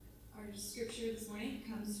scripture this morning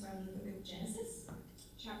comes from the book of Genesis,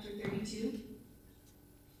 chapter 32.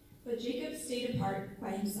 But Jacob stayed apart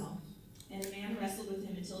by himself, and a man wrestled with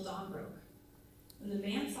him until dawn broke. When the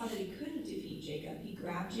man saw that he couldn't defeat Jacob, he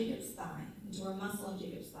grabbed Jacob's thigh and tore a muscle on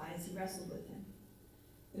Jacob's thigh as he wrestled with him.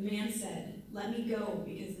 The man said, "Let me go,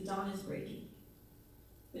 because the dawn is breaking."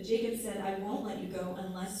 But Jacob said, "I won't let you go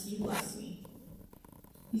unless you bless me."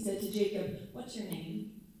 He said to Jacob, "What's your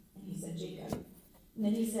name?" And he said, "Jacob." And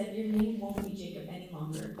then he said, "Your name won't be Jacob any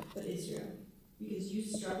longer, but Israel, because you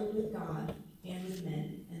struggled with God and with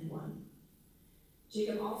men and won."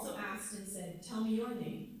 Jacob also asked and said, "Tell me your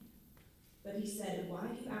name." But he said, "Why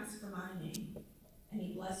do you ask for my name?" And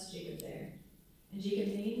he blessed Jacob there. And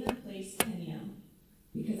Jacob named the place Peniel,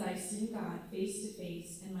 because I've seen God face to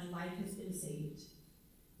face, and my life has been saved.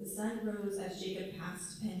 The sun rose as Jacob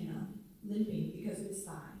passed Peniel, limping because of his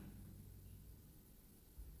thigh.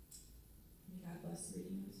 May God bless the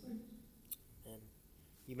reading of his word. And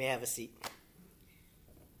you may have a seat.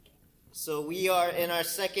 So we are in our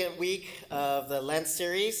second week of the Lent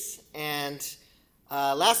series, and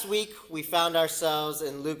last week we found ourselves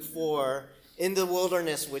in Luke 4 in the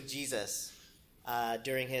wilderness with Jesus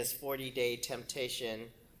during his 40-day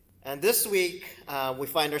temptation. And this week we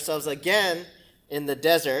find ourselves again in the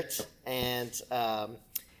desert and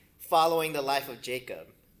following the life of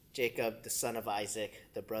Jacob. Jacob, the son of Isaac,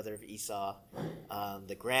 the brother of Esau,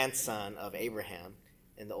 the grandson of Abraham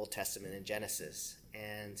in the Old Testament in Genesis.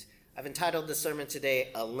 And I've entitled the sermon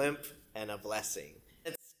today, "A Limp and a Blessing."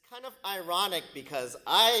 It's kind of ironic because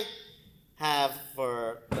I have,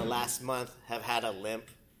 for the last month, have had a limp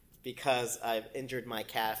because I've injured my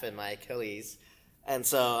calf and my Achilles. And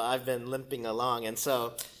so I've been limping along. And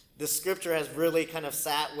so this scripture has really kind of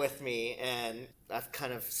sat with me, and I've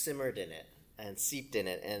kind of simmered in it and seeped in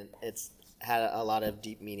it, and it's had a lot of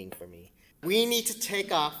deep meaning for me. We need to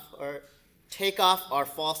take off our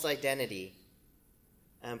false identity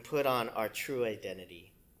and put on our true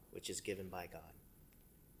identity, which is given by God.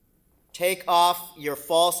 Take off your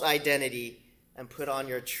false identity and put on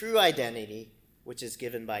your true identity, which is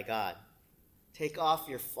given by God. Take off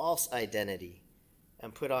your false identity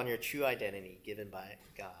and put on your true identity given by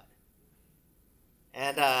God.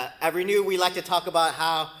 And at Renew, we like to talk about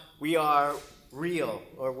how we are real,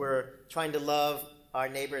 or we're trying to love our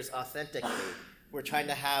neighbors authentically. We're trying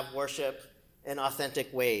to have worship in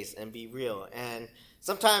authentic ways and be real. And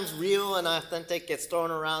sometimes real and authentic gets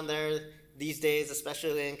thrown around there these days,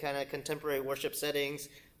 especially in kind of contemporary worship settings.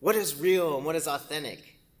 What is real and what is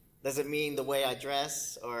authentic? Does it mean the way I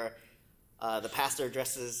dress, or the pastor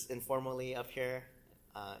dresses informally up here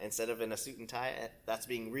instead of in a suit and tie? That's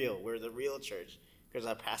being real. We're the real church because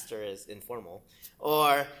our pastor is informal.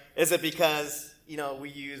 Or is it because we don't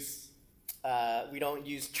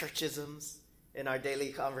use churchisms in our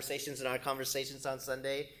daily conversations, in our conversations on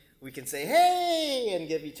Sunday? We can say, "Hey," and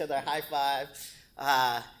give each other a high five.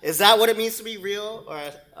 Is that what it means to be real,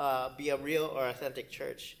 or be a real or authentic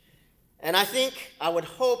church? And I would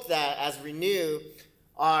hope that as Renew,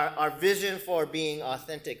 our vision for being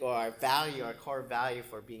authentic, or our core value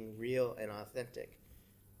for being real and authentic,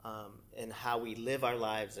 and how we live our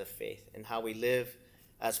lives of faith and how we live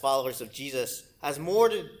as followers of Jesus, has more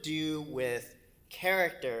to do with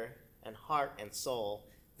character and heart and soul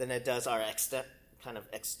than it does our kind of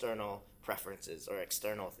external preferences or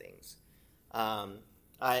external things.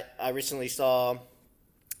 I recently saw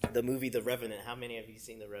the movie The Revenant. How many of you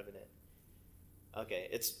seen The Revenant? Okay,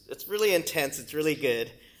 it's really intense. It's really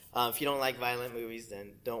good. If you don't like violent movies,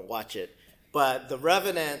 then don't watch it. But The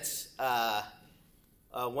Revenant,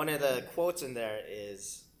 one of the quotes in there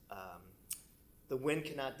is, "The wind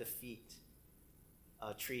cannot defeat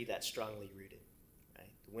a tree that's strongly rooted."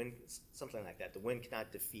 Right? The wind, something like that. The wind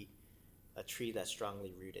cannot defeat a tree that's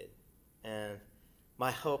strongly rooted. And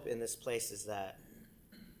my hope in this place is that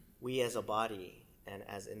we as a body and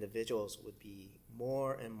as individuals would be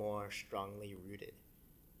more and more strongly rooted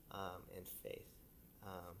in faith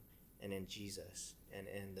and in Jesus and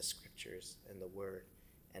in the scriptures and the word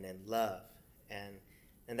and in love. And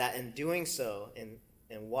that in doing so, in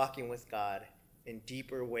walking with God in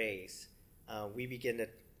deeper ways, we begin to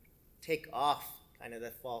take off kind of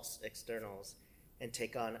the false externals and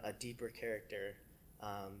take on a deeper character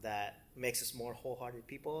that makes us more wholehearted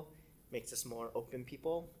people, makes us more open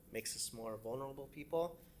people, makes us more vulnerable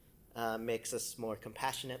people, makes us more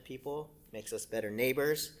compassionate people, makes us better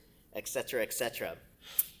neighbors, etc., etc.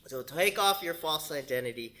 So take off your false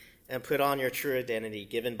identity and put on your true identity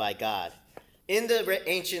given by God. In the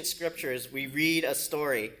ancient scriptures, we read a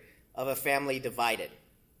story of a family divided,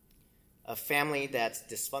 a family that's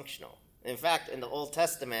dysfunctional. In fact, in the Old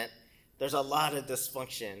Testament, there's a lot of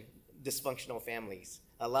dysfunction dysfunctional families,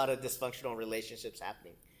 a lot of dysfunctional relationships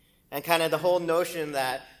happening. And kind of the whole notion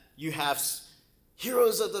that you have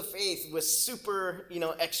heroes of the faith with super,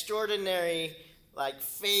 extraordinary,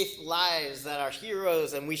 faith lives that are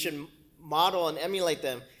heroes and we should model and emulate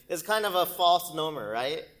them is kind of a false nomer,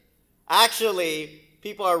 right? Actually,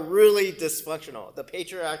 people are really dysfunctional. The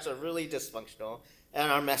patriarchs are really dysfunctional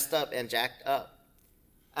and are messed up and jacked up.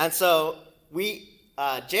 And so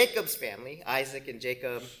Jacob's family, Isaac and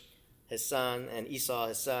Jacob, his son, and Esau,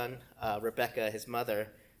 his son, Rebekah, his mother,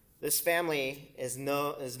 this family is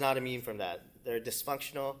not immune from that. They're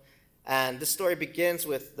dysfunctional. And this story begins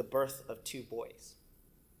with the birth of two boys,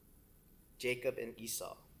 Jacob and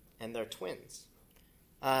Esau, and they're twins.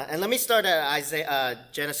 And let me start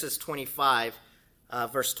at Genesis 25,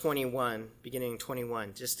 verse 21, beginning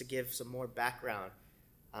 21, just to give some more background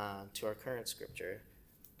to our current scripture.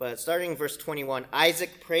 But starting in verse 21,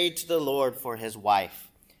 Isaac prayed to the Lord for his wife,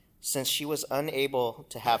 since she was unable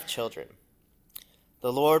to have children.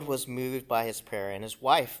 The Lord was moved by his prayer, and his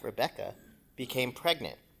wife, Rebekah, became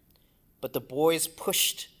pregnant. But the boys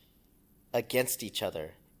pushed against each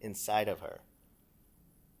other inside of her.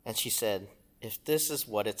 And she said, "If this is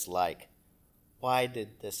what it's like, why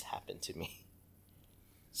did this happen to me?"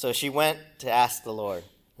 So she went to ask the Lord.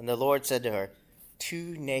 And the Lord said to her,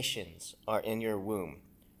 2 nations are in your womb.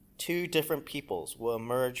 2 different peoples will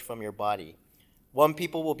emerge from your body. One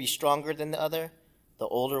people will be stronger than the other. The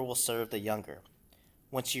older will serve the younger.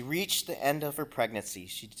 When she reached the end of her pregnancy,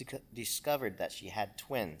 she discovered that she had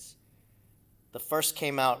twins. The first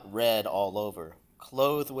came out red all over,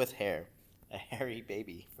 clothed with hair, a hairy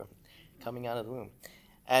baby from coming out of the womb.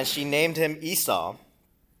 And she named him Esau.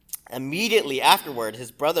 Immediately afterward,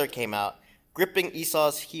 his brother came out, gripping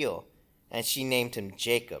Esau's heel, and she named him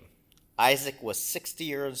Jacob. Isaac was 60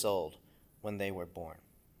 years old when they were born.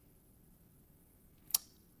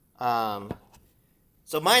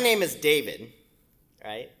 So my name is David,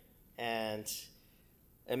 right? And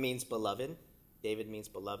it means beloved. David means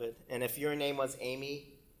beloved. And if your name was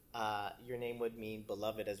Amy, your name would mean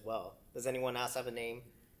beloved as well. Does anyone else have a name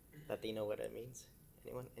that they know what it means?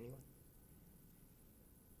 Anyone?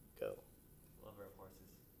 Go. Lover of horses.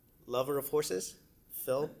 Lover of horses?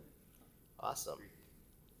 Phil? Awesome. Greek.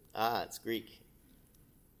 It's Greek.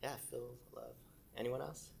 Yeah, Phil, love. Anyone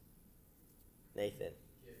else? Nathan.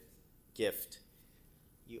 Gift.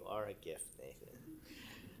 You are a gift, Nathan.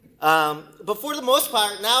 But for the most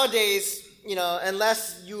part, nowadays,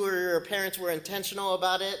 unless you or your parents were intentional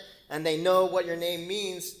about it and they know what your name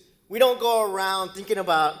means, we don't go around thinking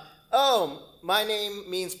about, oh, my name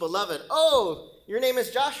means beloved. Oh, your name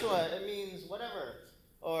is Joshua. It means whatever,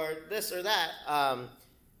 or this or that.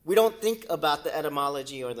 We don't think about the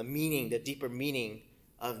etymology or the meaning, the deeper meaning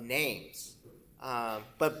of names.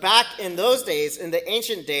 But back in those days, in the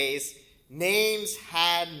ancient days, names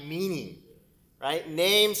had meaning, right?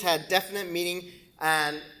 Names had definite meaning,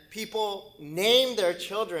 and people named their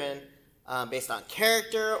children based on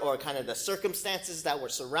character or kind of the circumstances that were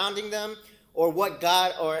surrounding them, or what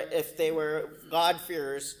God, or if they were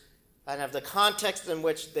God-fearers, kind of the context in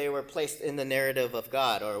which they were placed in the narrative of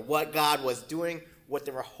God, or what God was doing, what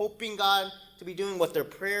they were hoping God to be doing, what their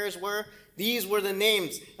prayers were. These were the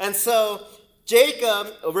names. And so Jacob,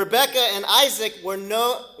 Rebekah, and Isaac were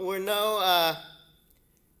no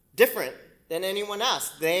different than anyone else.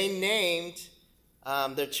 They named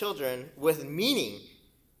their children with meaning.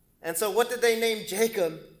 And so what did they name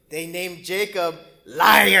Jacob? They named Jacob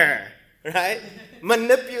liar, right?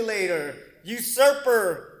 Manipulator,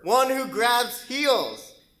 usurper, one who grabs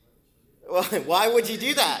heels. Well, why would you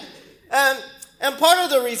do that? And part of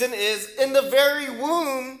the reason is in the very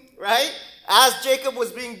womb, right? As Jacob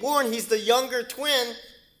was being born, he's the younger twin.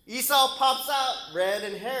 Esau pops out, red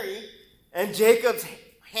and hairy, and Jacob's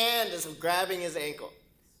hand is grabbing his ankle,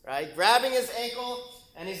 right? Grabbing his ankle,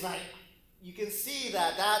 and he's like, you can see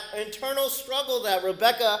that internal struggle that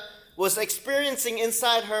Rebekah was experiencing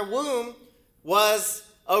inside her womb was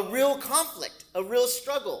a real conflict, a real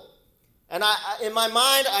struggle. And in my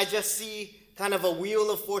mind, I just see kind of a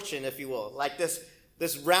wheel of fortune, if you will, like this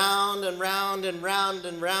round and round and round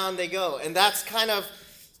and round they go. And that's kind of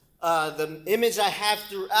the image I have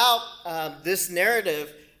throughout this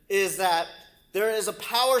narrative, is that there is a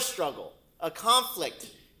power struggle, a conflict,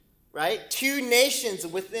 right? 2 nations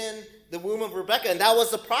within the womb of Rebekah. And that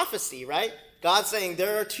was the prophecy, right? God saying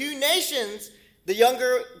there are 2 nations, the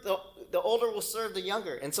older will serve the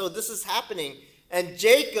younger. And so this is happening. And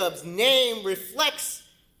Jacob's name reflects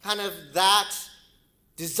kind of that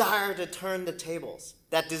desire to turn the tables,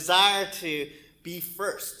 that desire to be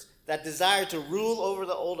first, that desire to rule over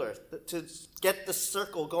the older, to get the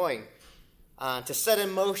circle going. to set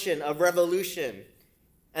in motion a revolution.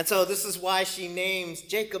 And so this is why she names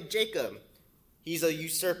Jacob Jacob. He's a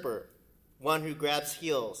usurper, one who grabs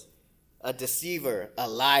heels, a deceiver, a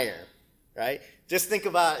liar, right? Just think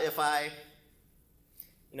about if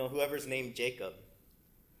whoever's named Jacob,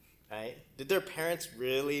 right? Did their parents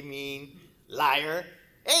really mean liar?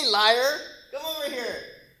 Hey, liar, come over here.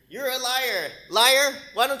 You're a liar. Liar,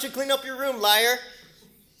 why don't you clean up your room, liar?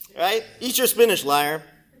 Right? Eat your spinach, liar.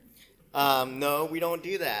 No, we don't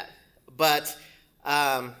do that. But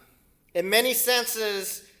in many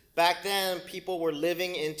senses, back then, people were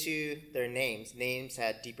living into their names. Names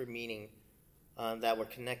had deeper meaning that were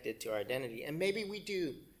connected to our identity. And maybe we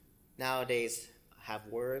do nowadays have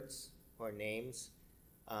words or names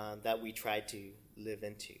that we try to live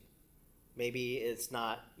into. Maybe it's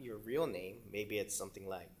not your real name. Maybe it's something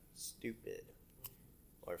like stupid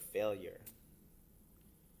or failure,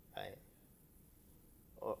 right?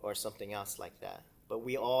 Or something else like that. But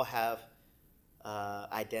we all have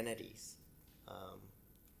identities.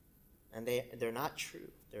 And they're not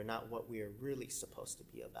true. They're not what we are really supposed to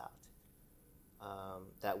be about.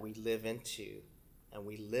 That we live into and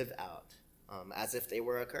we live out as if they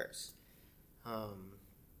were a curse.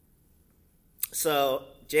 So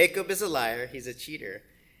Jacob is a liar. He's a cheater.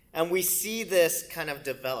 And we see this kind of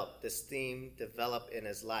develop, this theme develop in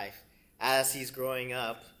his life as he's growing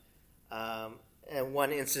up. And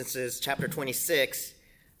one instance is chapter 26,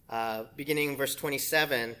 beginning in verse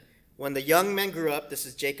 27. When the young men grew up, this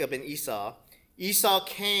is Jacob and Esau, Esau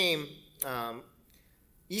became an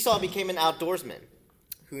outdoorsman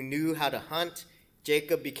who knew how to hunt.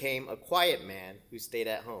 Jacob became a quiet man who stayed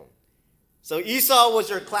at home. So Esau was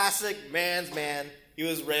your classic man's man. He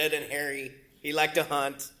was red and hairy. He liked to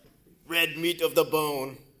hunt. Red meat of the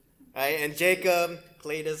bone. Right? And Jacob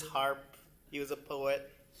played his harp. He was a poet.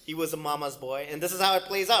 He was a mama's boy. And this is how it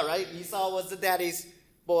plays out, right? Esau was the daddy's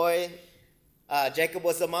boy. Jacob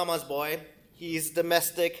was the mama's boy. He's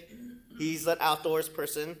domestic. He's an outdoors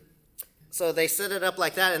person. So they set it up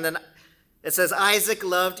like that. And then it says Isaac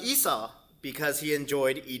loved Esau because he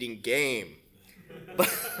enjoyed eating game.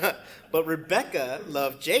 But Rebekah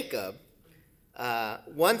loved Jacob.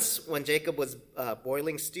 Once when Jacob was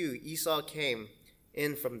boiling stew, Esau came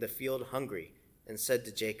in from the field hungry and said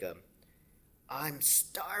to Jacob, "I'm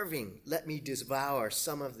starving. Let me devour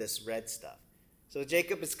some of this red stuff." So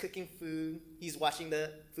Jacob is cooking food. He's watching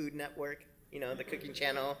the Food Network, the cooking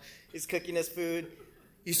channel. He's cooking his food.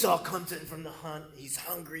 Esau comes in from the hunt. He's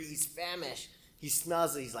hungry. He's famished. He's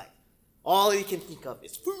snuzzled. He's like, all he can think of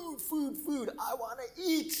is food, food, food. I want to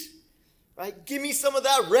eat. Right? Give me some of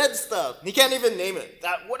that red stuff. He can't even name it.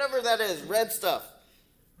 That whatever that is, red stuff.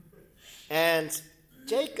 And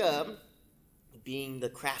Jacob, being the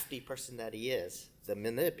crafty person that he is, the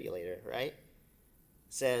manipulator, right,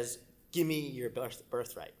 says, "Give me your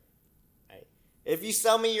birthright. Right? If you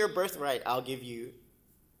sell me your birthright, I'll give you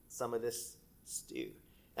some of this stew."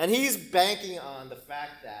 And he's banking on the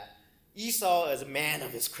fact that Esau is a man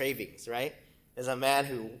of his cravings, right? Is a man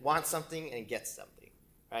who wants something and gets something,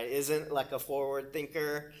 right? Isn't like a forward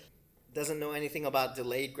thinker, doesn't know anything about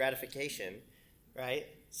delayed gratification, right?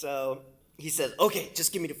 So he says, "Okay,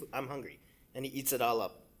 just give me the food. I'm hungry." And he eats it all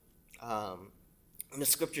up. And the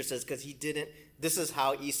scripture says, because this is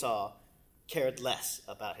how Esau cared less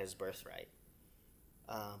about his birthright.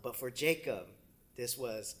 But for Jacob, this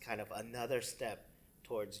was kind of another step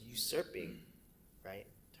towards usurping, right?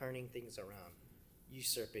 Turning things around,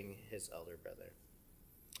 usurping his elder brother.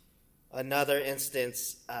 Another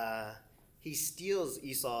instance, he steals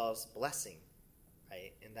Esau's blessing,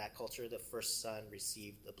 right? In that culture, the first son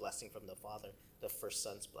received the blessing from the father, the first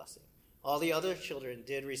son's blessing. All the other children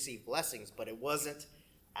did receive blessings, but it wasn't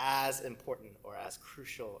as important or as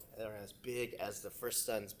crucial or as big as the first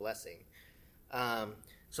son's blessing.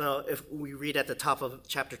 So if we read at the top of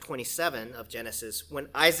chapter 27 of Genesis, when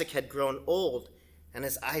Isaac had grown old and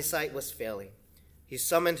his eyesight was failing, he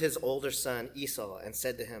summoned his older son Esau and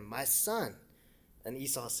said to him, "My son." And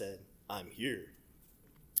Esau said, "I'm here."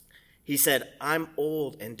 He said, "I'm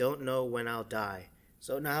old and don't know when I'll die.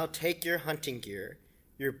 So now take your hunting gear,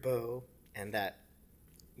 your bow, and that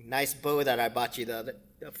nice bow that I bought you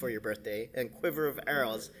for your birthday, and quiver of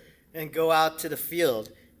arrows, and go out to the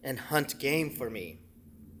field and hunt game for me.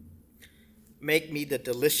 Make me the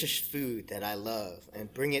delicious food that I love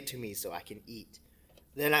and bring it to me so I can eat.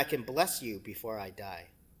 Then I can bless you before I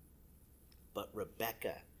die." But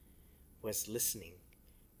Rebekah was listening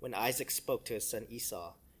when Isaac spoke to his son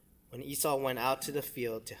Esau. When Esau went out to the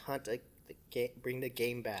field to hunt, bring the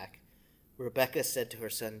game back, Rebekah said to her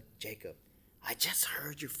son Jacob, "I just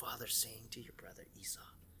heard your father saying to your brother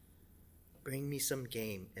Esau, bring me some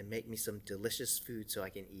game and make me some delicious food so I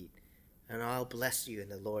can eat, and I'll bless you in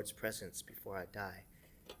the Lord's presence before I die.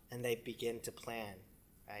 And they begin to plan,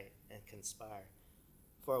 right, and conspire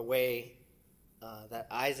for a way that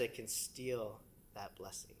Isaac can steal that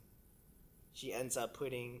blessing. She ends up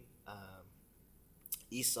putting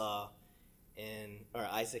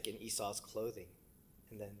Isaac in Esau's clothing.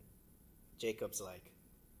 And then Jacob's like,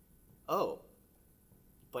 oh,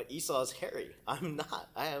 but Esau's hairy. I'm not.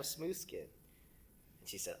 I have smooth skin. And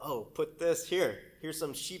she said, oh, put this here. Here's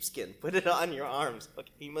some sheepskin. Put it on your arms.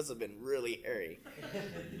 Okay, he must have been really hairy.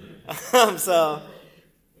 So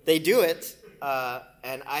they do it,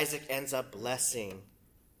 and Isaac ends up blessing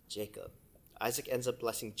Jacob.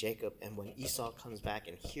 And when Esau comes back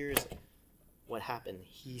and hears what happened,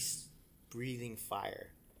 he's breathing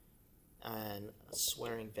fire and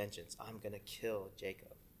swearing vengeance. I'm going to kill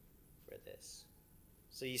Jacob for this.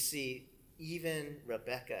 So you see, even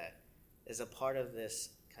Rebekah is a part of this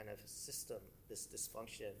kind of system, this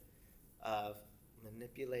dysfunction of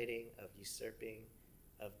manipulating, of usurping,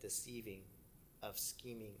 of deceiving, of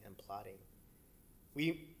scheming and plotting.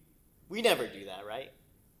 We never do that, right?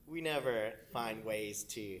 We never find ways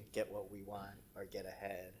to get what we want or get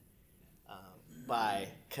ahead by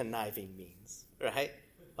conniving means, right?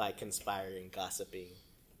 By conspiring, gossiping,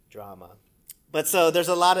 drama. But so there's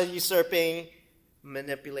a lot of usurping,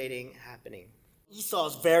 manipulating happening.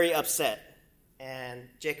 Esau's very upset, and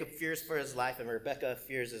Jacob fears for his life, and Rebekah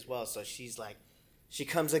fears as well. So she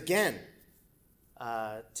comes again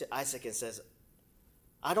to Isaac and says,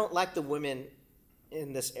 I don't like the women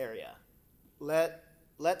in this area.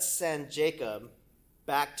 Let's send Jacob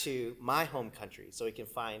back to my home country so he can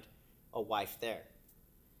find a wife there.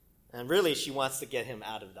 And really, she wants to get him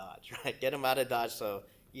out of Dodge, right? Get him out of Dodge so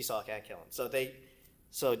Esau can't kill him.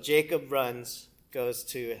 So Jacob goes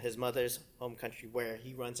to his mother's home country, where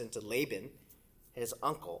he runs into Laban, his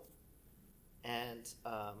uncle. And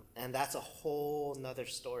that's a whole nother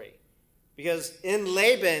story. Because in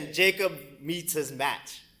Laban, Jacob meets his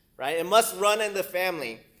match, right? It must run in the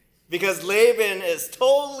family. Because Laban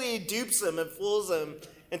totally dupes him and fools him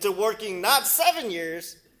into working not 7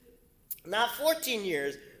 years, not 14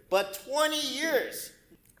 years, but 20 years.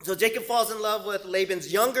 So Jacob falls in love with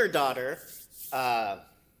Laban's younger daughter,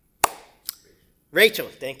 Rachel.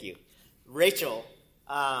 Thank you. Rachel.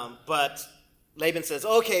 But Laban says,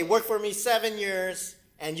 okay, work for me 7 years,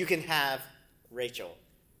 and you can have Rachel.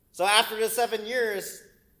 So after the 7 years,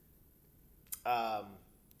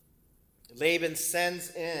 Laban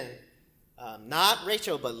sends in not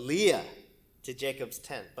Rachel, but Leah to Jacob's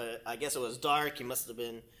tent. But I guess it was dark. He must have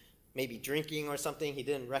been maybe drinking or something. He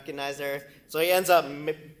didn't recognize her. So he ends up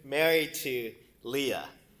married to Leah.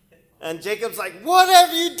 And Jacob's like, what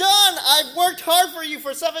have you done? I've worked hard for you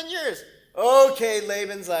for 7 years. Okay,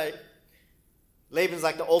 Laban's like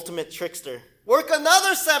the ultimate trickster. Work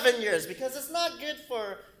another 7 years, because it's not good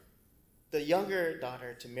for the younger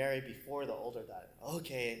daughter to marry before the older daughter.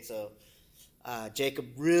 Okay, so Jacob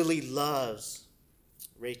really loves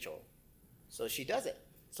Rachel. So she does it.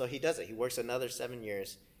 So he does it. He works another 7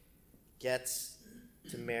 years, gets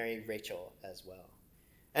to marry Rachel as well.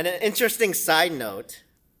 And an interesting side note,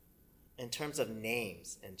 in terms of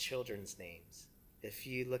names and children's names, if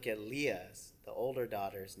you look at Leah's, the older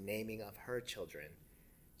daughter's naming of her children,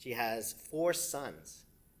 she has 4 sons.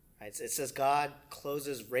 Right? It says God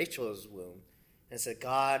closes Rachel's womb, and it said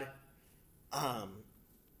God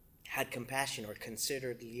had compassion or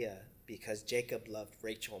considered Leah because Jacob loved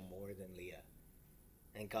Rachel more than Leah.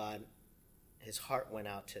 And God, his heart went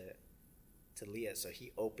out to Leah, so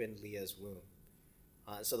he opened Leah's womb.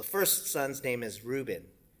 So the first son's name is Reuben.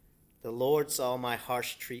 The Lord saw my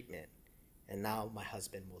harsh treatment, and now my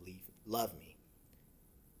husband will love me.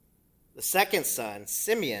 The second son,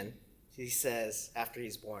 Simeon, he says after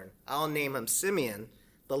he's born, I'll name him Simeon.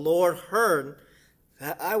 The Lord heard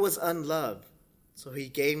that I was unloved, so he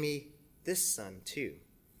gave me this son too.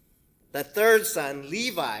 The third son,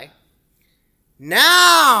 Levi,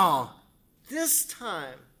 now, this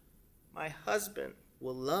time, my husband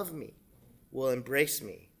will love me, will embrace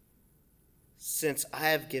me, since I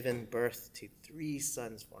have given birth to 3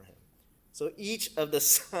 sons for him. So each of the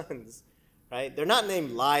sons, right, they're not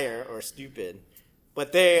named liar or stupid,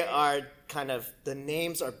 but they are the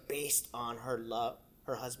names are based on her love,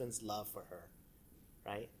 her husband's love for her,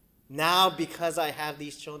 right? Now, because I have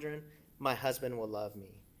these children, my husband will love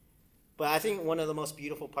me. But I think one of the most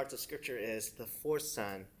beautiful parts of Scripture is the 4th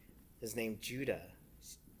son is named Judah,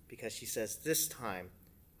 because she says, this time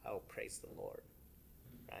I will praise the Lord,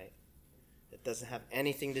 right? It doesn't have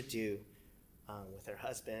anything to do with her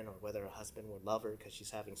husband or whether her husband will love her because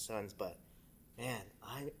she's having sons, but man,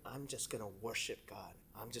 I'm just going to worship God.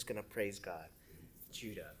 I'm just going to praise God.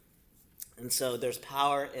 Judah. And so there's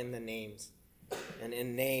power in the names. And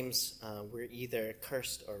in names, we're either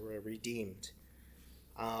cursed or we're redeemed.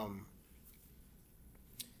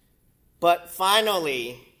 But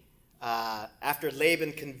finally, after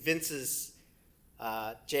Laban convinces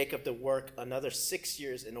Jacob to work another 6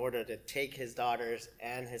 years in order to take his daughters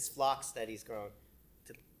and his flocks that he's grown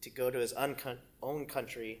to go to his own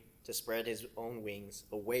country to spread his own wings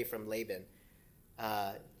away from Laban,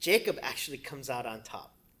 Jacob actually comes out on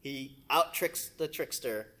top. He out-tricks the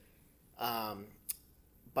trickster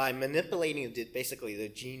by manipulating basically the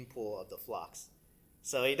gene pool of the flocks.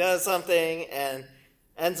 So he does something and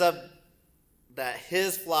ends up that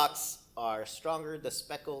his flocks are stronger. The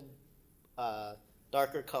speckled,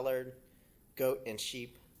 darker colored goat and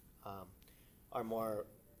sheep are more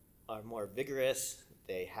vigorous.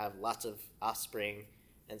 They have lots of offspring.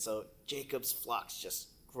 And so Jacob's flocks just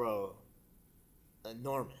grow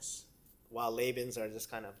enormous, while Laban's are just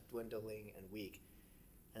kind of dwindling and weak.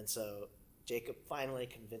 And so Jacob finally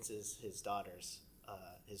convinces his daughters,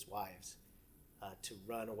 his wives, to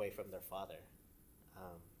run away from their father.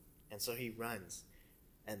 And so he runs.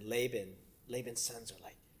 And Laban's sons are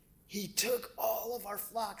like, he took all of our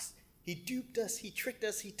flocks. He duped us. He tricked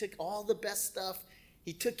us. He took all the best stuff.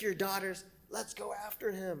 He took your daughters. Let's go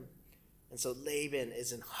after him. And so Laban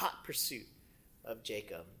is in hot pursuit of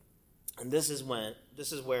Jacob. And this is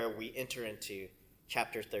where we enter into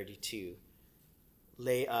chapter 32.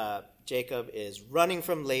 Jacob is running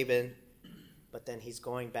from Laban, but then he's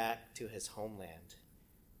going back to his homeland.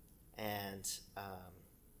 And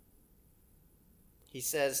he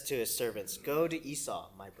says to his servants, go to Esau,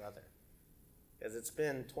 my brother, because it's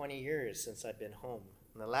been 20 years since I've been home.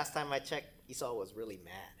 And the last time I checked, Esau was really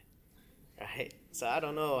mad. Right? So I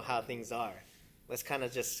don't know how things are. Let's kind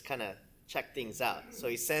of check things out. So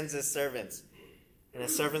he sends his servants, and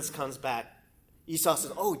his servants comes back. Esau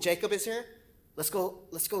says, "Oh, Jacob is here. Let's go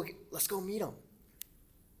meet him."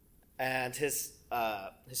 And his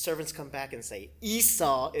servants come back and say,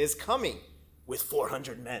 "Esau is coming with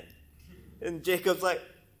 400 men." And Jacob's like,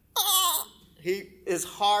 "Ah!" His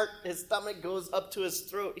stomach goes up to his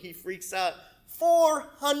throat. He freaks out.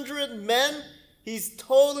 400 men? He's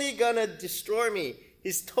totally gonna destroy me.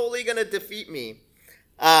 He's totally gonna defeat me.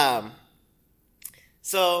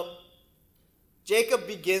 So Jacob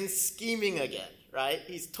begins scheming again, right?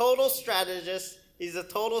 He's total strategist. He's a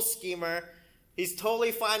total schemer. He's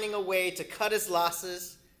totally finding a way to cut his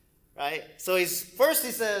losses, right? So he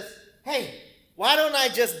says, "Hey, why don't I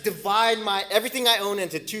just divide everything I own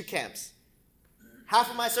into two camps? Half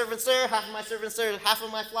of my servants there, half of my servants there, half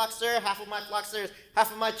of my flocks there, half of my flocks there, half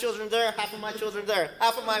of my children there, half of my children there,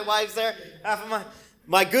 half of my wives there, half of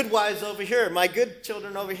my good wives over here, my good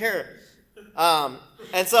children over here."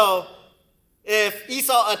 And so if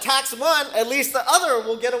Esau attacks one, at least the other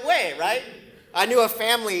will get away, right? I knew a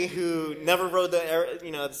family who never rode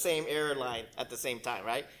the same airline at the same time,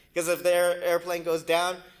 right? Because if their airplane goes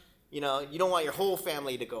down, you don't want your whole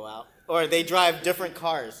family to go out. Or they drive different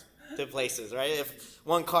cars to places, right? If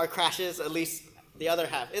one car crashes, at least the other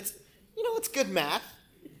half. It's good math.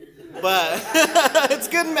 But it's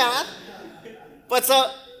good math. But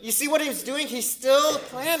so you see what he's doing? He's still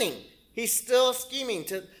planning. He's still scheming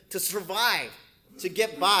to survive, to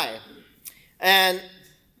get by. And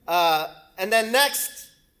then next,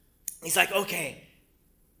 he's like, okay,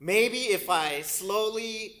 maybe if I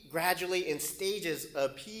slowly, gradually, in stages,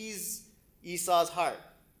 appease Esau's heart,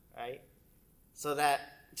 right? So that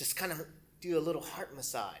just kind of do a little heart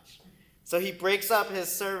massage. So he breaks up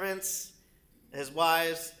his servants, his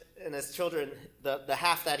wives, and his children, the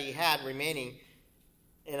half that he had remaining,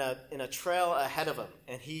 in a trail ahead of him,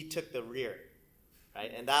 and he took the rear,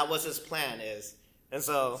 right? And that was his plan and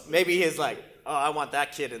so maybe he's like, "Oh, I want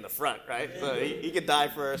that kid in the front," right? So he could die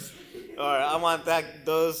first, or I want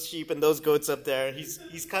those sheep and those goats up there.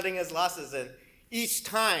 He's cutting his losses, and each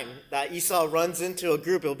time that Esau runs into a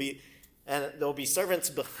group, there'll be servants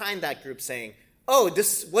behind that group saying, "Oh,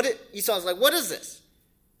 Esau's like, what is this?"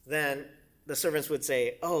 Then the servants would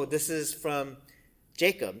say, "Oh, this is from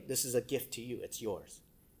Jacob. This is a gift to you. It's yours."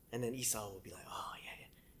 And then Esau would be like, "Oh, yeah."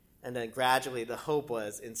 And then gradually, the hope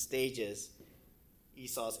was, in stages,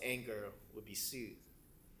 Esau's anger would be soothed.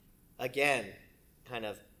 Again, kind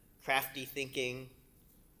of crafty thinking,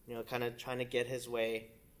 kind of trying to get his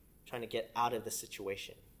way, trying to get out of the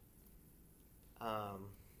situation.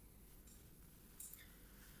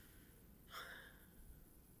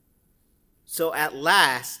 So at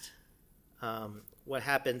last, what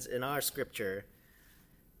happens in our scripture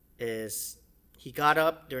is he got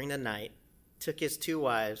up during the night took his 2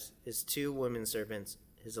 wives, his 2 women servants,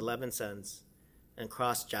 his 11 sons, and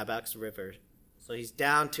crossed Jabbok's river. So he's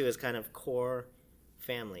down to his kind of core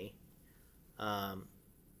family. And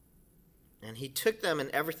he took them and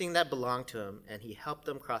everything that belonged to him, and he helped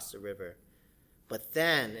them cross the river. But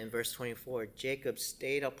then, in verse 24, Jacob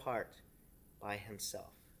stayed apart by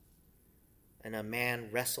himself, and a man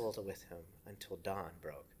wrestled with him until dawn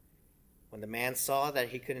broke. When the man saw that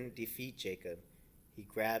he couldn't defeat Jacob, he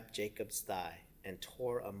grabbed Jacob's thigh and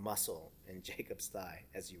tore a muscle in Jacob's thigh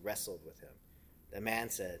as he wrestled with him. The man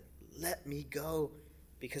said, "Let me go,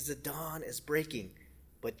 because the dawn is breaking."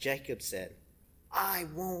 But Jacob said, "I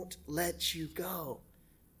won't let you go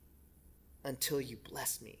until you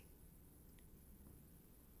bless me."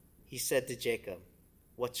 He said to Jacob,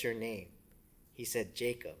 "What's your name?" He said,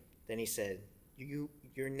 "Jacob." Then he said,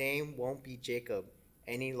 Your name won't be Jacob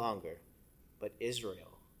any longer, but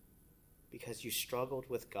Israel, because you struggled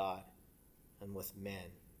with God and with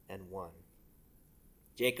men and won."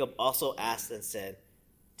 Jacob also asked and said,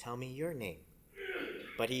 "Tell me your name."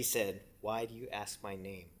 But he said, "Why do you ask my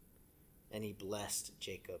name?" And he blessed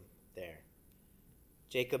Jacob there.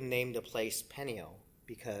 Jacob named the place Peniel,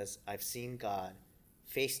 because I've seen God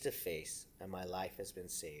face to face, and my life has been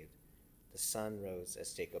saved. The sun rose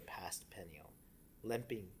as Jacob passed Peniel,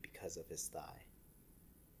 limping because of his thigh.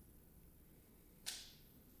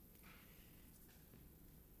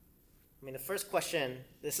 The first question,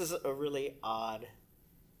 this is a really odd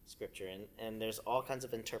scripture, and there's all kinds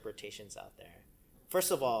of interpretations out there.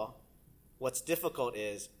 First of all, what's difficult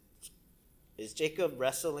is Jacob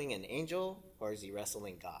wrestling an angel, or is he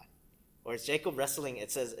wrestling God? Or is Jacob wrestling,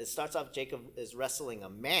 it starts off Jacob is wrestling a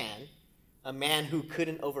man who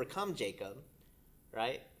couldn't overcome Jacob,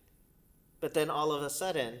 right? But then all of a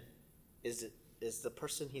sudden, is the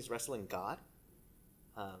person he's wrestling God?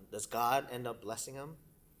 Does God end up blessing him?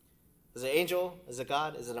 Is it an angel? Is it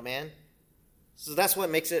God? Is it a man? So that's what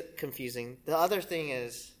makes it confusing. The other thing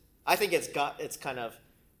is, I think it's God. It's kind of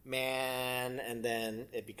man, and then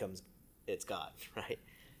it's God, right?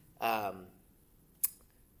 But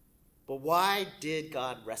why did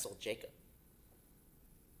God wrestle Jacob?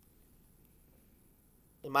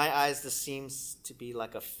 In my eyes, this seems to be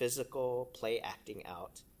like a physical play acting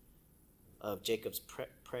out of Jacob's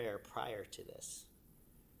prayer prior to this.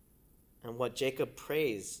 And what Jacob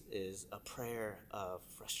prays is a prayer of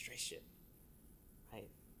frustration,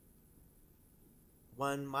 right?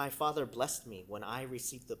 When my father blessed me, when I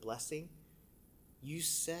received the blessing, you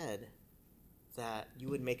said that you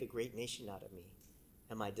would make a great nation out of me,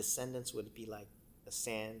 and my descendants would be like the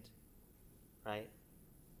sand, right?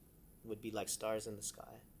 Would be like stars in the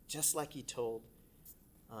sky, just like you told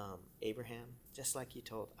Abraham, just like you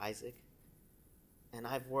told Isaac. And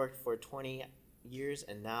I've worked for 20 years,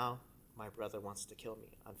 and now my brother wants to kill me.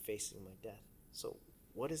 I'm facing my death. So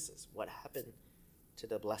what is this? What happened to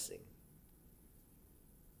the blessing?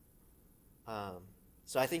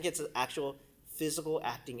 So I think it's an actual physical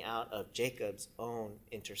acting out of Jacob's own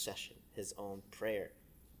intercession, his own prayer.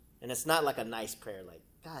 And it's not like a nice prayer like,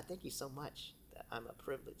 "God, thank you so much that I'm a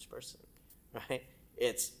privileged person," right?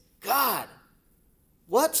 It's, "God,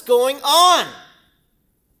 what's going on?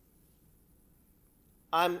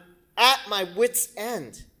 I'm at my wit's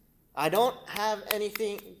end. I don't have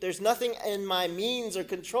anything, there's nothing in my means or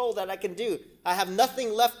control that I can do. I have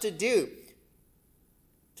nothing left to do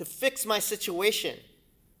to fix my situation.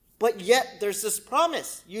 But yet there's this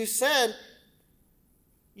promise. You said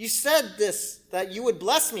this, that you would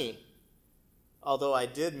bless me. Although I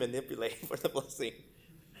did manipulate for the blessing."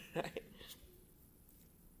 Right?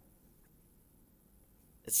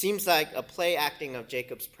 It seems like a play acting of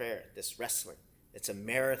Jacob's prayer, this wrestling. It's a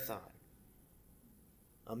marathon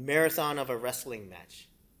of a wrestling match.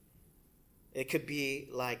 It could be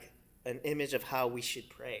like an image of how we should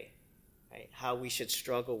pray, right? How we should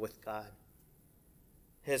struggle with God.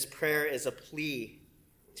 His prayer is a plea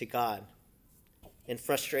to God in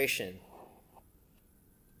frustration,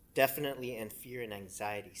 definitely in fear and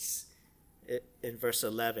anxieties. In verse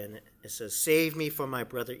 11, it says, "Save me from my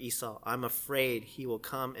brother Esau. I'm afraid he will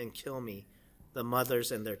come and kill me, the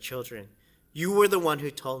mothers and their children. You were the one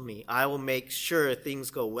who told me, I will make sure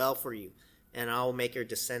things go well for you, and I will make your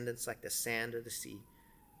descendants like the sand of the sea.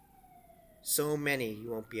 So many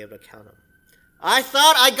you won't be able to count them." I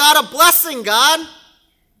thought I got a blessing, God.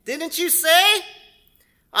 Didn't you say?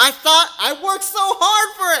 I thought I worked so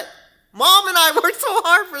hard for it. Mom and I worked so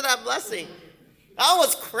hard for that blessing. I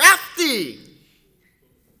was crafty.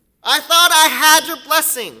 I thought I had your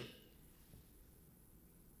blessing.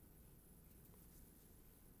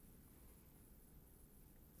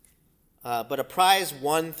 But a prize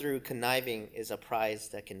won through conniving is a prize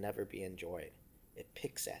that can never be enjoyed. It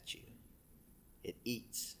picks at you. It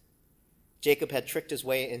eats. Jacob had tricked his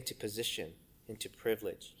way into position, into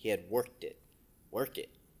privilege. He had worked it,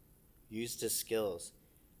 used his skills,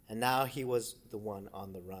 and now he was the one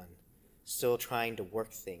on the run, still trying to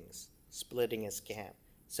work things, splitting his camp,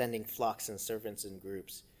 sending flocks and servants in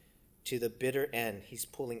groups. To the bitter end, he's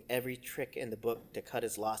pulling every trick in the book to cut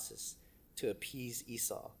his losses, to appease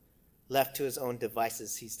Esau. Left to his own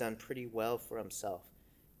devices, he's done pretty well for himself.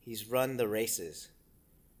 He's run the races,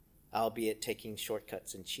 albeit taking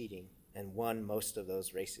shortcuts and cheating, and won most of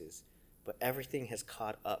those races. But everything has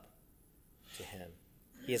caught up to him.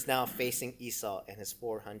 He is now facing Esau and his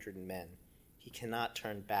 400 men. He cannot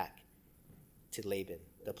turn back to Laban,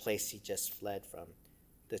 the place he just fled from.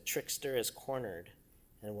 The trickster is cornered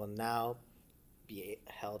and will now be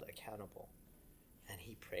held accountable. And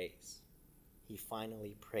he prays. He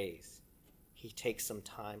finally prays. He takes some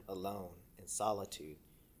time alone in solitude,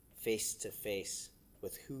 face to face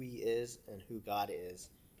with who he is and who God is.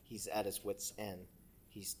 He's at his wit's end.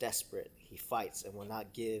 He's desperate. He fights and will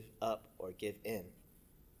not give up or give in.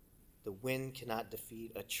 The wind cannot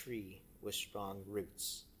defeat a tree with strong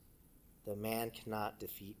roots. The man cannot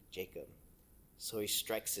defeat Jacob, so he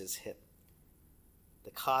strikes his hip.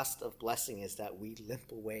 The cost of blessing is that we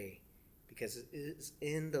limp away, because it is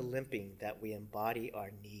in the limping that we embody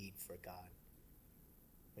our need for God.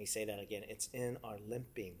 Let me say that again. It's in our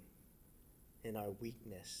limping, in our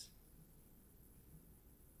weakness,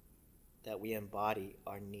 that we embody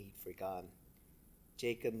our need for God.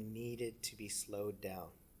 Jacob needed to be slowed down.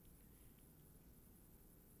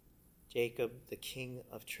 Jacob, the king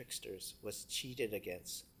of tricksters, was cheated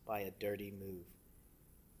against by a dirty move.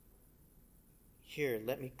 Here,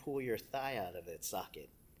 let me pull your thigh out of its socket.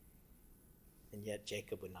 And yet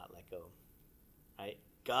Jacob would not let go. Right?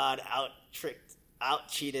 God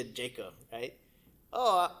out-cheated Jacob, right?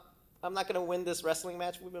 Oh, I'm not going to win this wrestling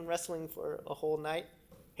match. We've been wrestling for a whole night.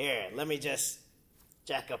 Here, let me just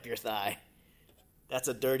jack up your thigh. That's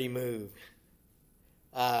a dirty move.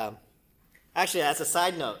 Actually, as a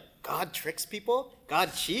side note, God tricks people?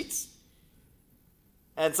 God cheats?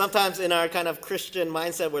 And sometimes in our kind of Christian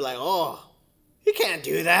mindset, we're like, oh, you can't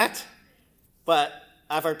do that. But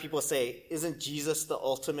I've heard people say, isn't Jesus the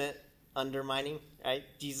ultimate undermining, right?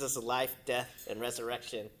 Jesus' life, death, and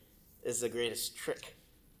resurrection is the greatest trick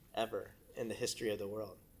ever in the history of the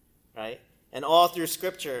world, right? And all through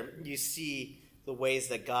Scripture, you see the ways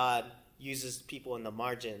that God uses people in the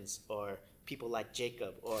margins, or people like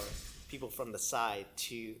Jacob, or people from the side,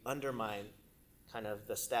 to undermine kind of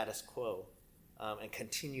the status quo and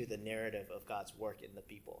continue the narrative of God's work in the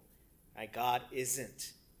people. Right? God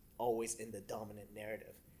isn't always in the dominant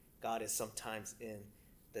narrative. God is sometimes in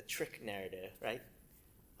the trick narrative, right?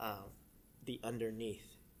 The underneath.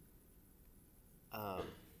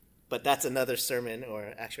 But that's another sermon,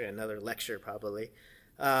 or actually another lecture probably.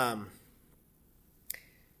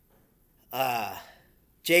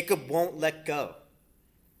 Jacob won't let go.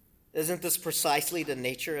 Isn't this precisely the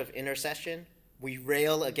nature of intercession? We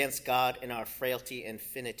rail against God in our frailty and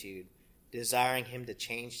finitude, desiring him to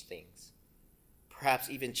change things, perhaps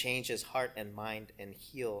even change his heart and mind and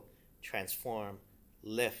heal, transform,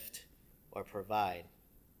 lift, or provide.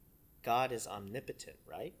 God is omnipotent,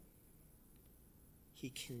 right? He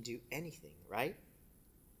can do anything, right?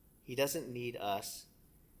 He doesn't need us,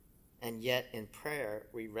 and yet in prayer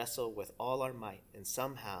we wrestle with all our might, and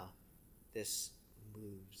somehow this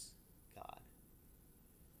moves God.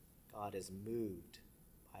 God is moved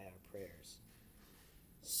by our prayers.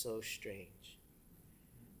 So strange.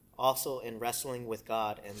 Also in wrestling with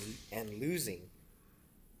God and losing,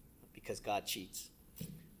 because God cheats,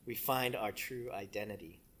 we find our true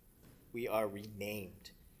identity. We are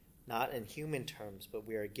renamed, not in human terms, but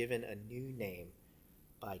we are given a new name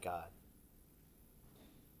by God.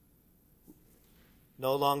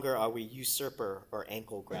 No longer are we usurper or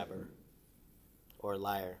ankle grabber or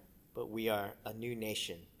liar, but we are a new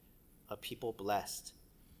nation, a people blessed.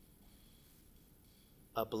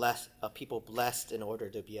 A people blessed in order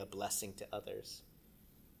to be a blessing to others.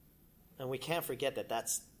 And we can't forget that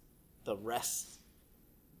that's the rest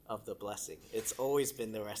of the blessing. It's always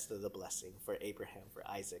been the rest of the blessing for Abraham, for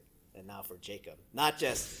Isaac, and now for Jacob. Not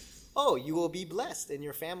just, oh, you will be blessed and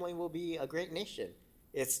your family will be a great nation.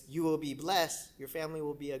 It's you will be blessed, your family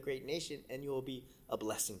will be a great nation, and you will be a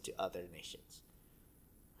blessing to other nations.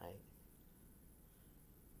 Right?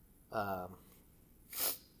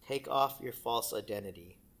 Take off your false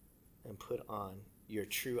identity and put on your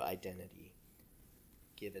true identity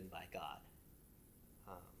given by God.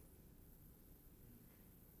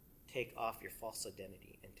 take off your false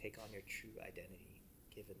identity and take on your true identity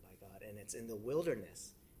given by God. And it's in the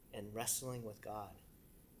wilderness and wrestling with God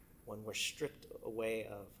when we're stripped away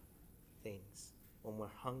of things, when we're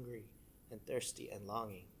hungry and thirsty and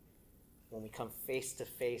longing, when we come face to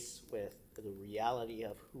face with the reality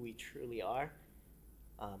of who we truly are,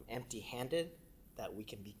 empty-handed, that we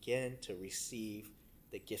can begin to receive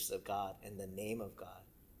the gifts of God and the name of God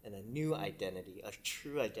and a new identity, a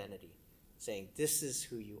true identity, saying, this is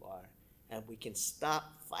who you are. And we can stop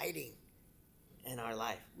fighting in our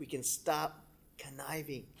life. We can stop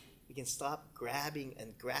conniving. We can stop grabbing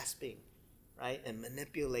and grasping, right? And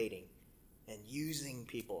manipulating and using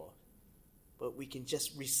people. But we can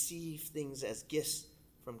just receive things as gifts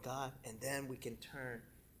from God, and then we can turn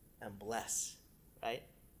and bless, right?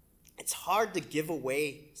 It's hard to give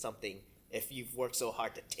away something if you've worked so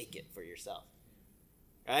hard to take it for yourself,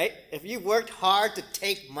 right? If you've worked hard to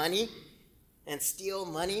take money and steal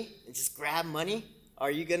money and just grab money,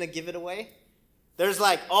 are you going to give it away? There's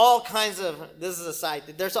like all kinds of, this is a side,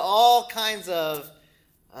 there's all kinds of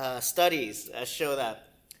studies that show that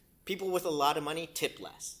people with a lot of money tip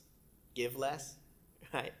less, give less,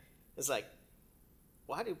 right? It's like,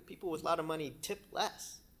 why do people with a lot of money tip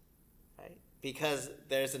less, right? Because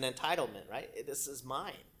there's an entitlement, right? This is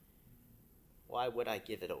mine. Why would I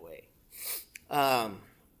give it away?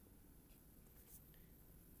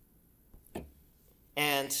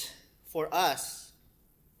 And for us,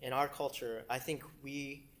 in our culture, I think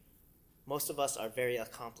most of us are very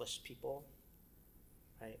accomplished people,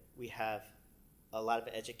 right? We have a lot of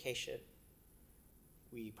education.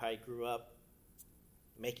 We probably grew up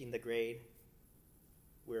making the grade.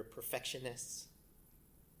 We're perfectionists,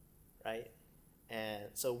 right? And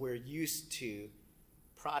so we're used to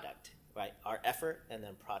product, right? Our effort and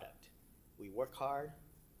then product. We work hard,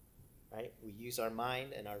 right? We use our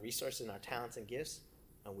mind and our resources and our talents and gifts,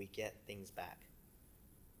 and we get things back.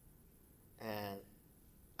 And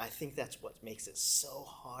I think that's what makes it so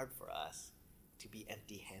hard for us to be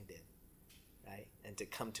empty-handed, right? And to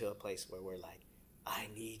come to a place where we're like, I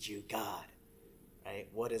need you, God, right?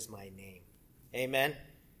 What is my name? Amen?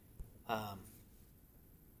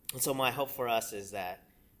 And so my hope for us is that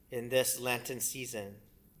in this Lenten season,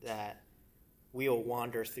 that we will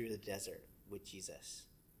wander through the desert with Jesus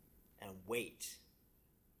and wait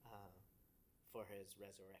for his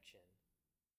resurrection.